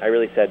terrified me. I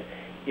really said,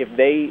 if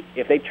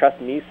they trust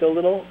me so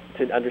little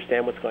to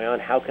understand what's going on,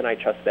 how can I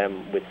trust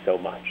them with so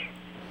much?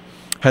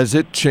 Has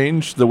it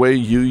changed the way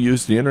you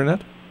use the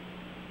internet?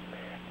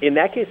 In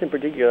that case in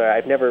particular,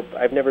 I've never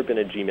been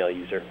a Gmail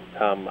user.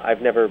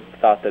 I've never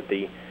thought that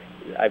the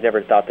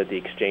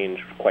exchange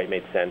quite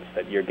made sense,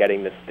 that you're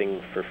getting this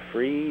thing for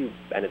free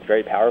and it's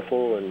very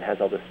powerful and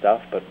has all this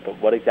stuff, but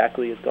what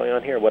exactly is going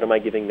on here? What am I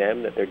giving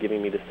them that they're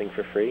giving me this thing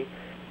for free?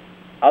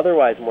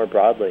 Otherwise, more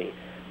broadly,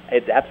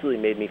 it's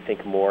absolutely made me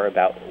think more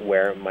about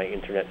where my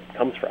internet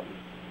comes from.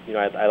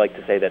 I like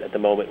to say that at the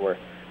moment we're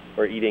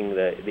eating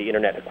the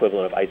internet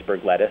equivalent of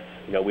iceberg lettuce.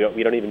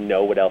 We don't even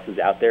know what else is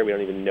out there. We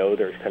don't even know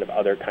there's kind of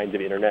other kinds of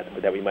internet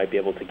that we might be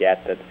able to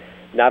get that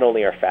not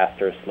only are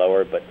faster or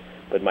slower, but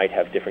might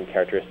have different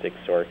characteristics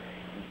or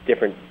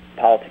different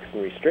politics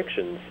and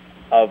restrictions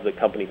of the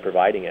company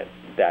providing it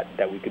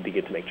that we could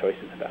begin to make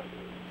choices about.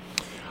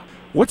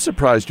 What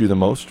surprised you the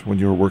most when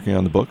you were working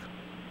on the book?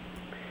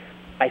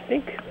 I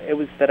think it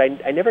was that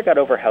I never got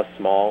over how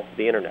small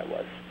the internet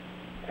was.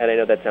 And I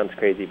know that sounds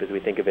crazy because we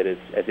think of it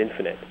as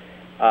infinite.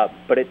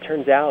 But it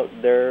turns out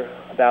there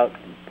are about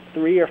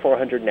 300 or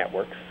 400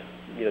 networks.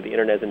 The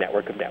internet is a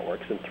network of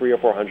networks, and 300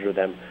 or 400 of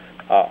them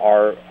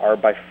are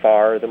by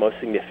far the most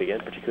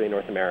significant, particularly in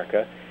North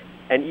America.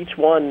 And each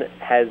one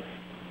has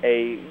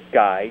a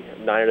guy,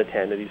 9 out of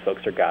 10 of these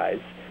folks are guys,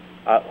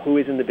 who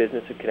is in the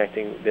business of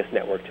connecting this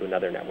network to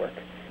another network.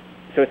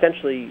 So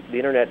essentially, the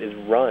internet is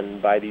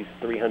run by these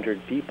 300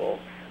 people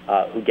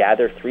who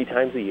gather 3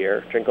 times a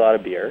year, drink a lot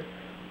of beer.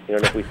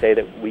 And if we say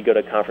that we go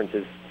to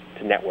conferences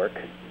to network,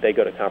 they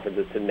go to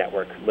conferences to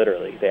network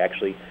literally. They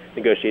actually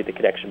negotiate the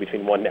connection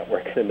between one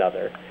network and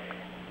another.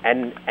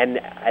 And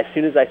as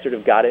soon as I sort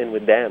of got in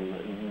with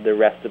them, the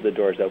rest of the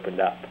doors opened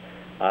up.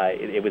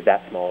 It was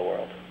that small a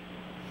world.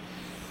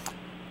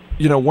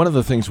 One of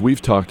the things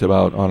we've talked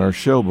about on our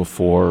show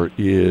before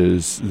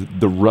is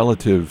the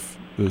relative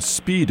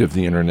speed of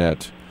the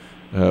internet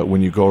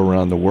when you go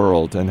around the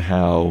world, and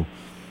how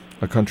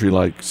a country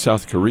like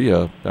South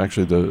Korea,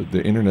 actually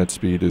the internet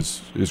speed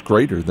is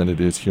greater than it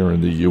is here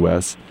in the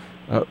U.S.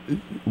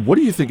 What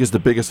do you think is the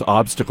biggest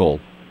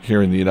obstacle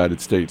here in the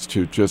United States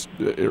to just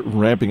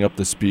ramping up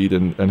the speed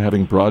and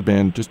having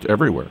broadband just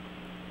everywhere?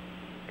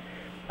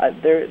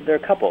 There are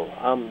a couple.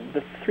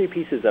 The 3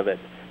 pieces of it.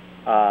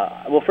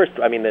 Well, first,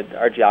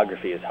 our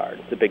geography is hard.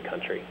 It's a big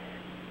country.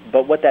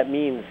 But what that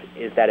means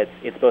is that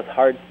it's both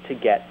hard to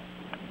get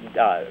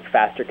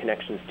faster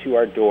connections to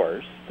our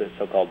doors, the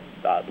so-called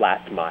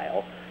last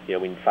mile,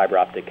 when fiber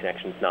optic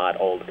connections,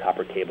 not old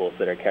copper cables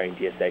that are carrying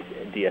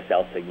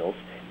DSL signals.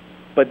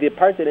 But the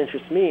part that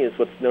interests me is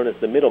what's known as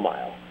the middle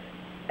mile.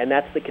 And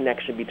that's the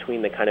connection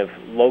between the kind of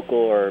local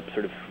or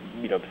sort of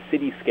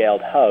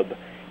city-scaled hub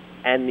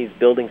and these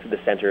buildings at the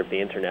center of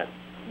the internet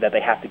that they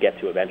have to get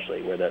to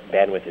eventually, where the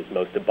bandwidth is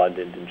most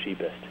abundant and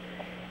cheapest.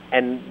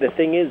 And the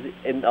thing is,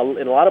 in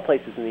a lot of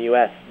places in the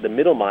U.S., the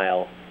middle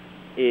mile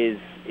is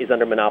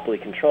under monopoly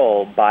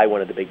control by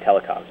one of the big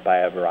telecoms, by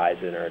a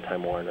Verizon or a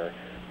Time Warner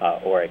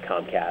or a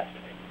Comcast.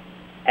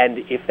 And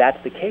if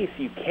that's the case,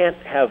 you can't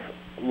have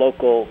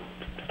local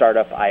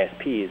startup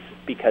ISPs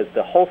because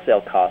the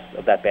wholesale costs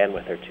of that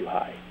bandwidth are too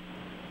high.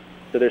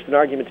 So there's an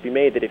argument to be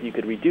made that if you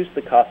could reduce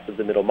the cost of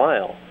the middle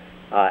mile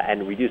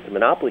and reduce the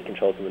monopoly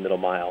controls in the middle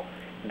mile,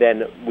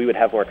 then we would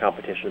have more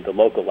competition at the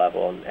local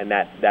level, and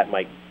that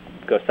might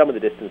go some of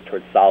the distance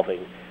towards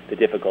solving the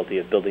difficulty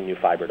of building new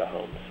fiber to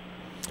homes.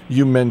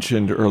 You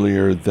mentioned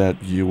earlier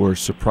that you were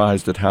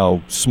surprised at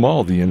how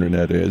small the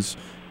internet is.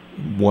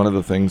 One of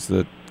the things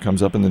that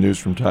comes up in the news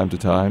from time to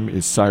time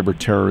is cyber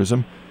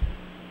terrorism.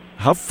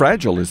 How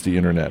fragile is the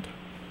internet?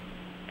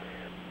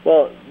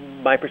 Well,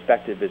 my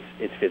perspective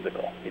is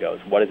physical.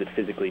 What is it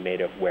physically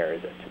made of? Where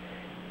is it?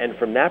 And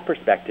from that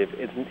perspective,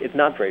 it's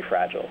not very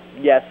fragile.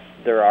 Yes,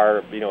 there are.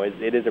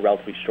 It is a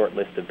relatively short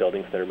list of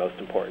buildings that are most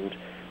important,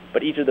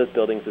 but each of those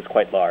buildings is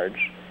quite large.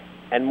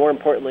 And more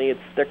importantly,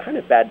 they're kind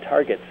of bad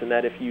targets in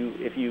that if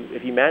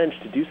you manage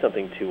to do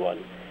something to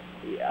one,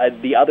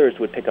 the others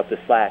would pick up the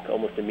slack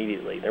almost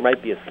immediately. There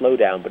might be a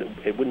slowdown, but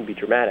it wouldn't be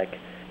dramatic.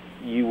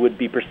 You would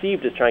be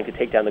perceived as trying to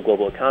take down the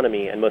global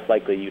economy, and most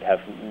likely you'd have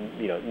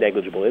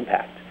negligible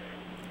impact.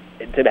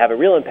 To have a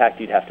real impact,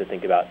 you'd have to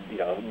think about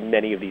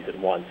many of these at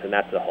once, and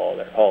that's all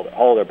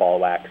their ball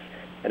of wax.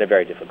 and a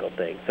very difficult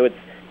thing. So it's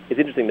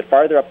interesting. The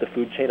farther up the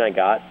food chain I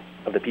got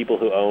of the people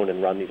who own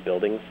and run these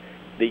buildings,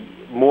 the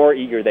more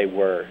eager they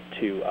were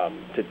to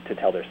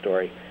tell their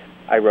story.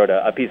 I wrote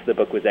a piece of the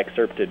book was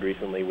excerpted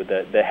recently with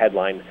the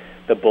headline,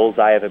 "The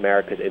Bullseye of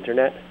America's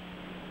Internet."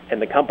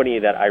 And the company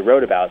that I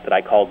wrote about, that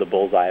I called the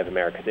Bullseye of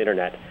America's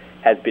Internet,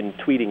 has been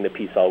tweeting the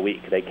piece all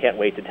week. They can't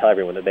wait to tell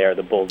everyone that they are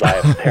the Bullseye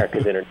of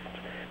America's Internet.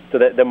 So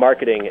the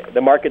marketing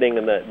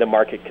and the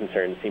market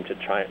concerns seem to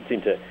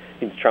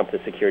trump the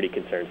security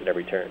concerns at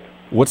every turn.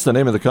 What's the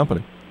name of the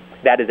company?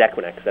 That is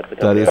Equinix. That's the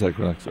company. That is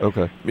Equinix.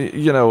 Okay.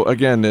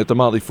 Again, at the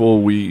Motley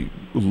Fool, we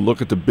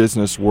look at the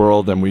business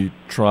world and we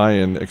try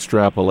and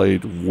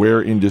extrapolate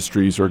where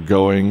industries are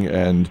going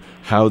and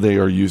how they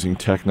are using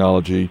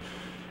technology.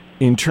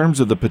 In terms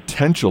of the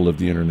potential of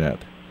the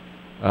internet,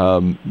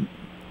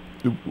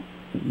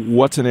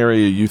 what's an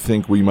area you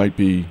think we might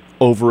be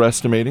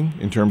overestimating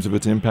in terms of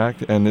its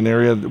impact, and an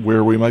area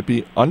where we might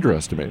be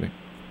underestimating?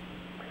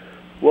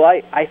 Well,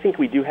 I think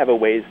we do have a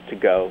ways to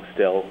go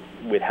still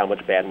with how much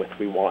bandwidth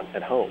we want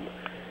at home.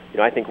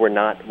 I think we're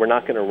not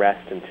going to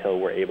rest until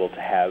we're able to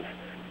have,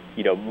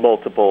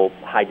 multiple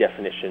high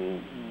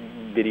definition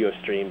video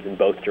streams in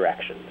both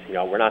directions.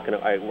 We're not going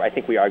to. I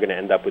think we are going to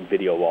end up with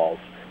video walls.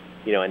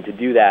 And to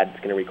do that, it's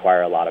going to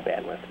require a lot of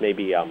bandwidth.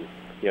 Maybe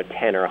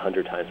 10 or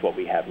 100 times what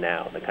we have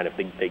now. The kind of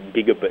the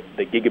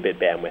gigabit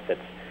bandwidth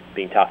that's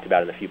being talked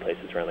about in a few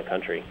places around the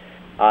country.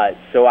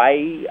 So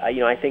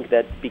I think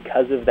that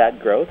because of that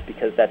growth,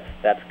 because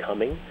that's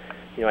coming,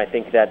 I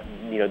think that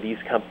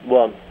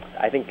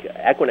I think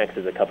Equinix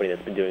is a company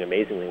that's been doing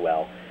amazingly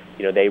well.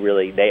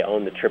 They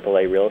own the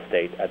AAA real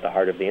estate at the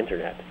heart of the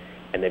internet,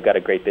 and they've got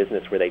a great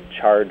business where they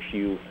charge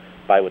you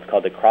by what's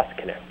called the cross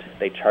connect.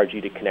 They charge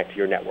you to connect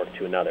your network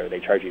to another. They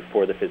charge you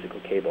for the physical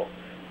cable.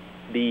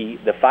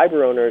 The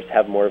fiber owners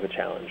have more of a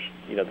challenge.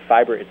 The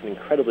fiber is an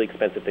incredibly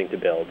expensive thing to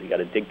build. You got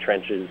to dig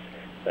trenches,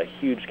 a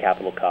huge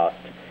capital cost,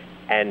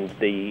 and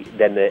the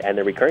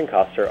recurring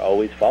costs are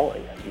always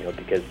falling.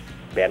 Because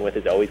bandwidth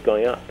is always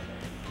going up.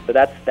 So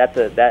that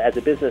as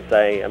a business,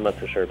 I'm not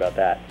so sure about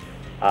that.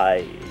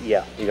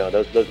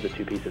 Those are the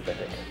two pieces, I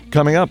think.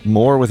 Coming up,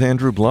 more with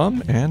Andrew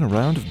Blum and a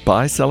round of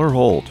buy, sell, or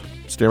hold.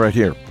 Stay right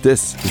here.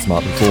 This is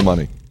Motley Fool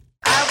Money.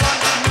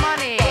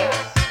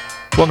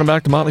 Welcome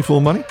back to Motley Fool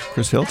Money.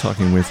 Chris Hill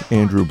talking with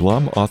Andrew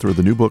Blum, author of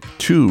the new book,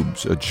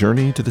 Tubes, A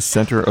Journey to the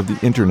Center of the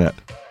Internet.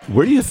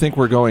 Where do you think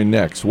we're going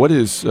next? What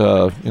is,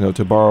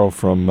 to borrow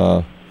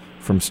from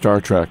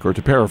Star Trek, or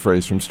to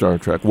paraphrase from Star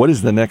Trek, what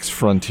is the next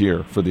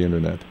frontier for the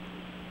Internet?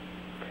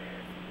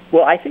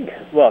 Well,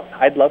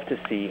 I'd love to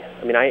see.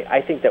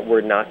 I think that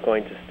we're not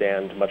going to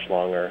stand much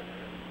longer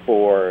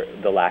for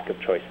the lack of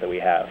choice that we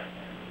have.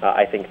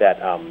 I think that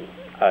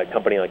a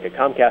company like a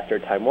Comcast or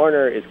Time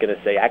Warner is going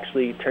to say,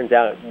 actually, turns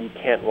out you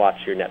can't watch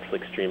your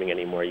Netflix streaming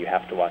anymore. You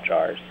have to watch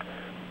ours.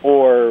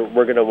 Or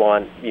we're going to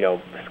want,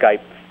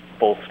 Skype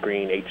full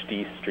screen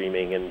HD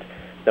streaming, and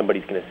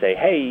somebody's going to say,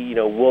 hey,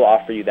 we'll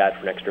offer you that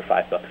for an extra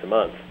 $5 a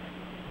month.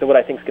 So what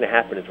I think is going to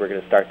happen is we're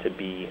going to start to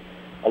be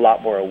a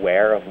lot more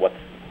aware of what's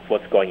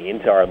going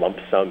into our lump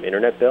sum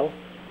internet bill,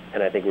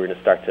 and I think we're going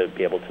to start to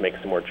be able to make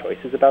some more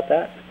choices about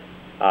that.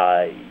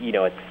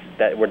 It's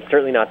that we're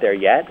certainly not there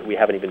yet. We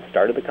haven't even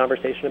started the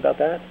conversation about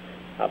that,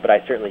 but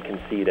I certainly can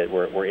see that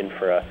we're in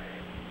for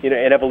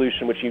an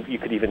evolution which you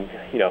could even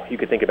you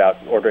could think about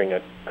ordering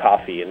a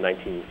coffee in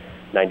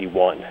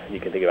 1991. You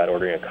can think about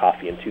ordering a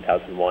coffee in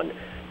 2001.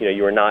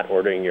 You were not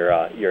ordering your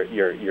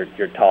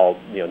tall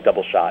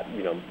double shot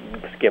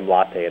skim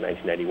latte in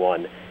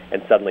 1991,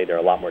 and suddenly there are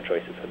a lot more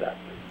choices for that.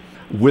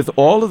 With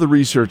all of the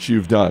research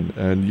you've done,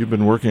 and you've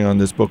been working on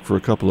this book for a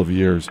couple of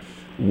years,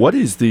 what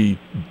is the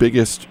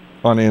biggest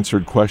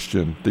unanswered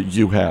question that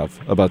you have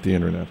about the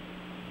Internet?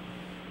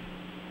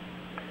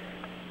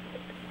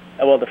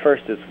 Well, the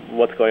first is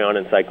what's going on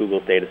inside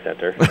Google's data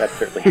center. That's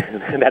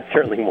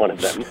certainly one of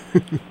them.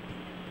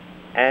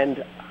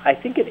 And I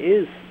think it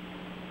is.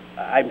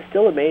 I'm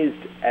still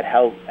amazed at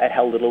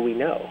how little we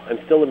know. I'm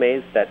still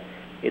amazed that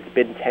it's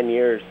been 10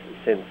 years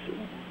since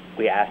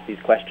we asked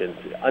these questions.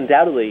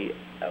 Undoubtedly,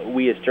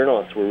 we as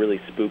journalists were really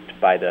spooked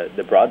by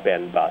the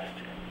broadband bust,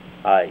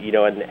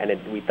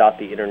 we thought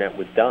the internet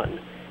was done,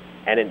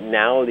 and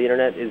now the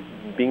internet is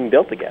being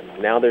built again.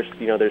 Now there's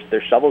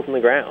shovels in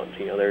the ground.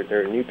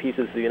 There are new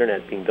pieces of the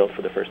internet being built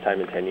for the first time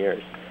in 10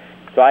 years.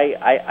 So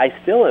I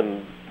still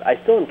am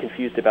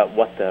confused about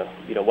what the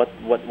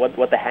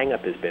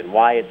hang-up has been,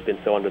 why it's been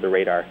so under the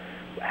radar,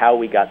 how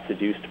we got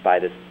seduced by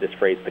this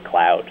phrase, the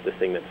cloud, this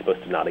thing that's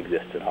supposed to not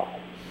exist at all.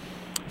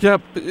 Yeah,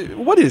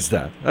 what is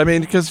that?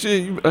 Because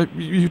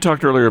you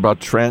talked earlier about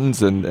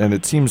trends, and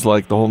it seems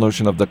like the whole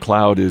notion of the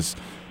cloud is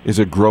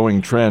a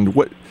growing trend.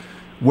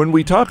 When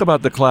we talk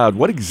about the cloud,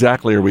 what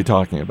exactly are we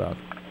talking about?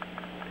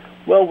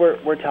 Well,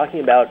 we're talking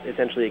about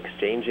essentially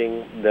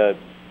exchanging the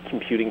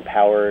computing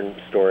power and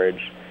storage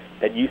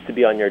that used to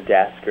be on your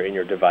desk or in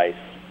your device,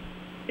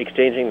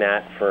 exchanging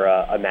that for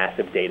a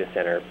massive data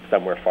center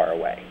somewhere far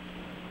away.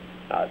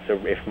 So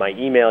if my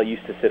email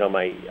used to sit on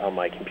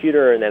my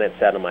computer and then it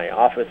sat on my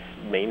office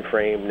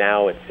mainframe,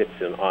 now it sits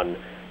on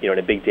in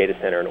a big data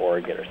center in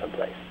Oregon or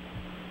someplace.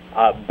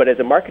 But as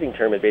a marketing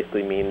term, it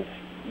basically means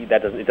it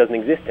doesn't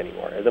exist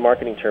anymore. As a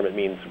marketing term, it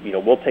means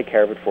we'll take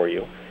care of it for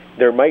you.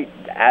 There might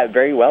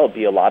very well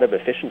be a lot of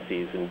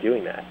efficiencies in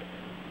doing that,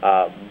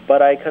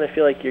 but I kind of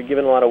feel like you're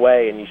giving a lot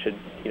away, and you should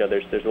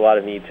there's a lot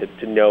of need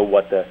to know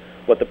what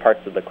the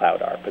parts of the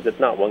cloud are, because it's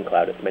not one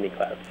cloud, it's many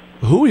clouds.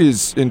 Who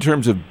is, in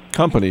terms of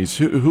companies,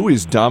 who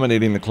is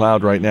dominating the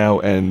cloud right now,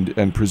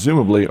 and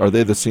presumably are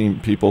they the same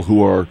people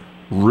who are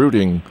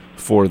rooting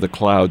for the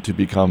cloud to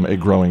become a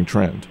growing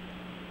trend?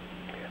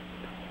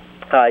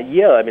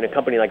 Yeah, I mean, a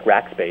company like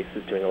Rackspace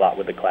is doing a lot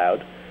with the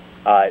cloud.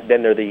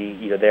 Then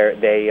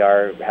they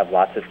have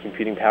lots of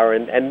computing power,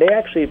 and they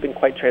actually have been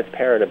quite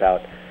transparent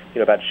about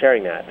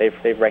sharing that.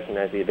 They've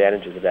recognized the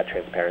advantages of that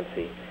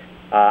transparency.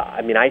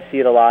 I mean, I see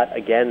it a lot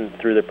again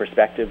through the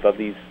perspective of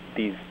these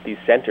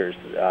centers.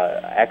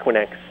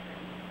 Equinix.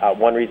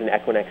 One reason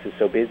Equinix is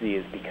so busy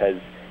is because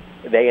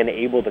they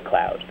enable the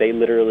cloud. They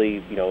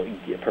literally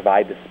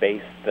provide the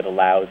space that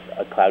allows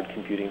a cloud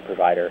computing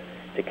provider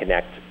to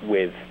connect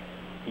with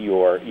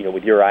your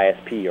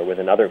ISP or with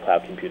another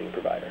cloud computing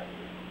provider.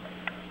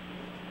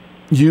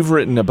 You've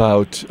written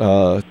about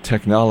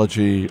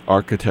technology,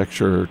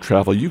 architecture,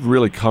 travel. You've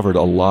really covered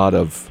a lot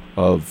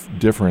of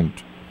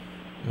different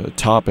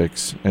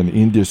topics and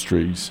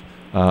industries.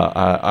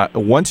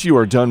 Once you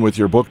are done with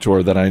your book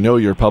tour, that I know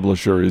your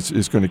publisher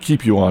is going to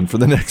keep you on for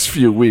the next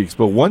few weeks,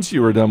 but once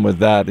you are done with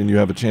that and you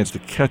have a chance to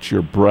catch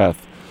your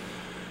breath,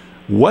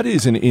 what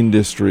is an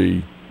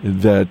industry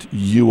that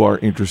you are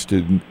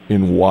interested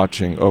in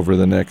watching over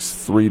the next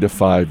 3 to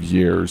 5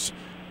 years,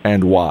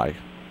 and why?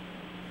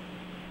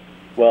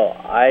 Well,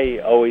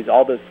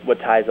 what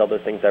ties all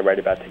those things I write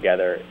about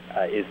together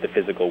is the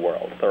physical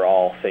world. They're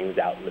all things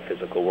out in the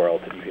physical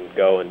world that you can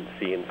go and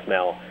see and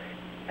smell.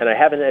 And I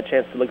haven't had a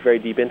chance to look very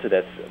deep into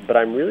this, but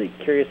I'm really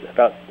curious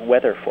about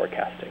weather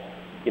forecasting.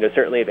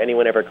 Certainly if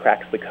anyone ever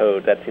cracks the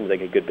code, that seems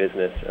like a good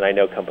business. And I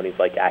know companies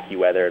like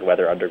AccuWeather and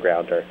Weather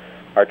Underground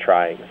are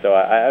trying. So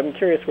I'm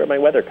curious where my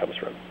weather comes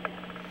from.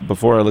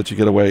 Before I let you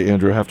get away,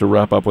 Andrew, I have to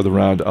wrap up with a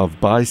round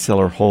of buy, sell,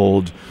 or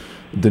hold.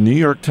 The New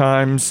York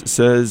Times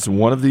says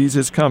one of these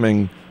is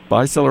coming.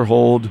 Buy, sell, or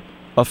hold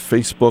a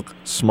Facebook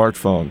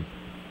smartphone.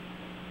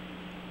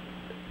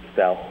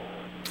 Sell.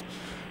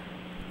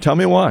 Tell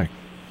me why.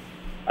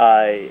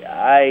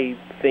 I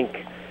think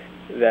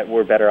that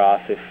we're better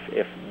off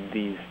if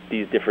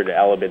these different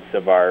elements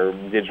of our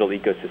digital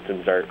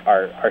ecosystems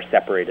are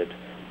separated.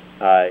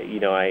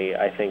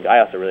 I think I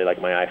also really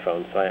like my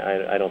iPhone, so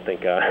I don't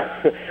think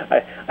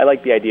I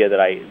like the idea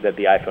that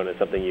the iPhone is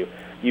something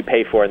you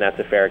pay for and that's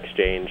a fair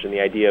exchange, and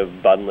the idea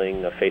of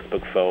bundling a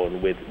Facebook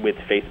phone with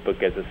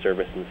Facebook as a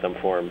service in some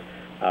form,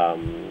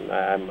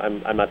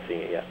 I'm not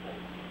seeing it yet.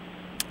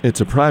 It's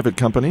a private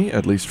company,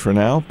 at least for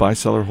now. Buy,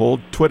 sell, or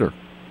hold Twitter.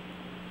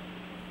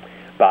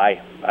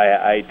 Buy.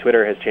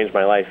 Twitter has changed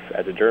my life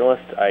as a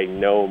journalist. I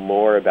know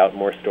more about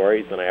more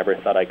stories than I ever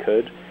thought I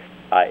could.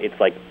 It's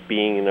like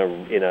being in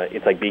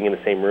the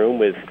same room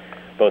with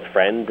both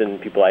friends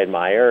and people I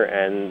admire,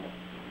 and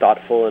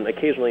thoughtful and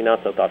occasionally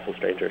not so thoughtful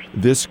strangers.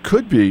 This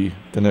could be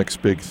the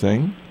next big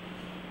thing,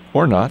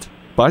 or not.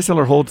 Buy, sell,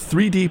 or hold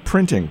 3D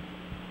printing.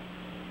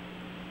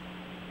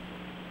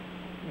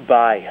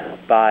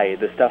 Buy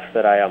the stuff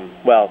that I'm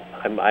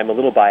a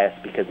little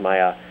biased because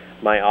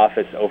my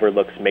office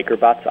overlooks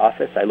MakerBot's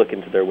office. I look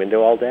into their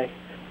window all day,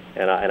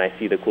 and I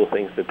see the cool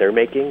things that they're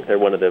making. They're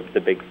one of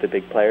the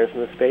big players in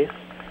the space.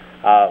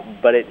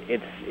 But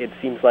it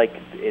seems like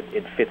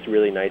it fits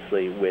really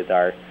nicely with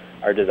our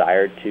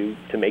desire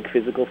to make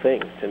physical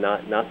things, to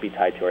not be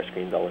tied to our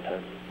screens all the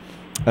time.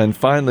 And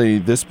finally,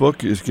 this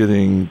book is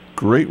getting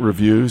great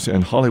reviews,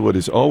 and Hollywood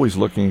is always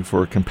looking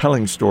for a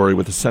compelling story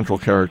with a central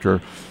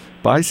character.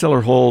 Buy, sell,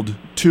 or hold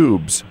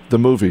Tubes, the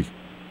movie.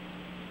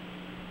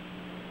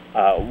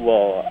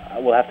 Well,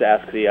 we'll have to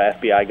ask the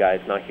FBI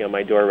guys knocking on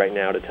my door right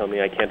now to tell me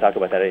I can't talk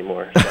about that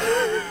anymore.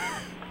 So.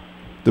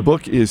 The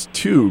book is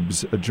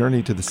Tubes, A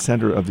Journey to the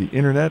Center of the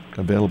Internet,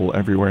 available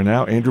everywhere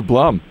now. Andrew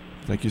Blum,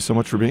 thank you so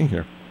much for being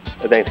here.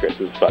 Thanks, Chris.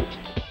 It was fun.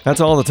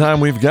 That's all the time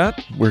we've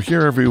got. We're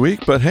here every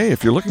week, but hey,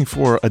 if you're looking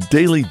for a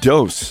daily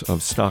dose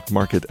of stock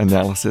market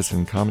analysis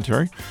and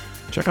commentary,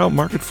 check out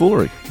Market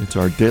Foolery. It's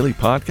our daily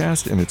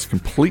podcast, and it's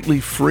completely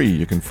free.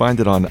 You can find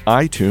it on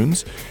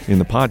iTunes in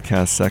the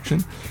podcast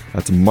section.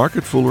 That's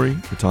Market Foolery.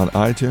 It's on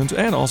iTunes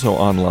and also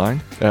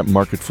online at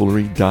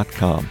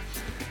marketfoolery.com.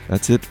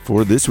 That's it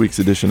for this week's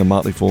edition of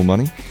Motley Fool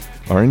Money.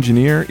 Our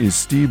engineer is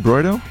Steve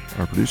Broido.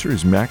 Our producer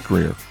is Matt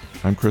Greer.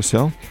 I'm Chris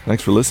Hill.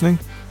 Thanks for listening.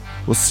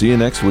 We'll see you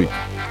next week.